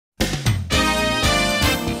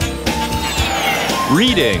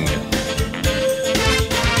Reading.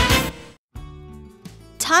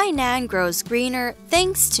 Tainan grows greener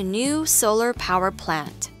thanks to new solar power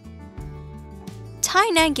plant.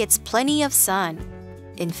 Tainan gets plenty of sun.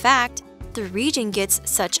 In fact, the region gets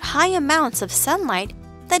such high amounts of sunlight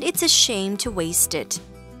that it's a shame to waste it.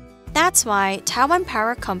 That's why Taiwan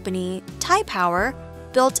Power Company, Taipower,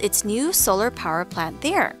 built its new solar power plant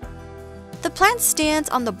there. The plant stands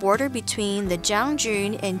on the border between the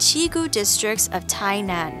Jiangjun and Qigu districts of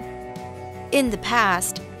Tainan. In the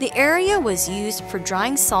past, the area was used for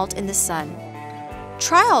drying salt in the sun.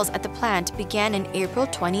 Trials at the plant began in April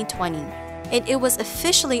 2020, and it was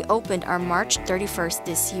officially opened on March 31st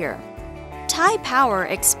this year. Taipower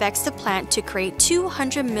expects the plant to create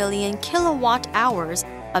 200 million kilowatt-hours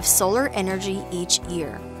of solar energy each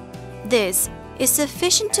year. This is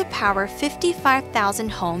sufficient to power 55,000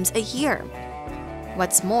 homes a year.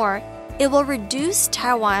 What's more, it will reduce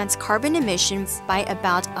Taiwan's carbon emissions by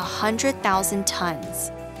about 100,000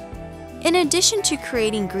 tons. In addition to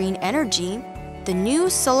creating green energy, the new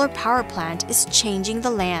solar power plant is changing the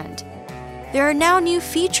land. There are now new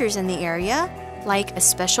features in the area, like a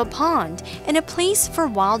special pond and a place for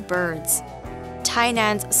wild birds.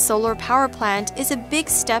 Tainan's solar power plant is a big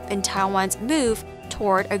step in Taiwan's move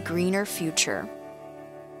toward a greener future.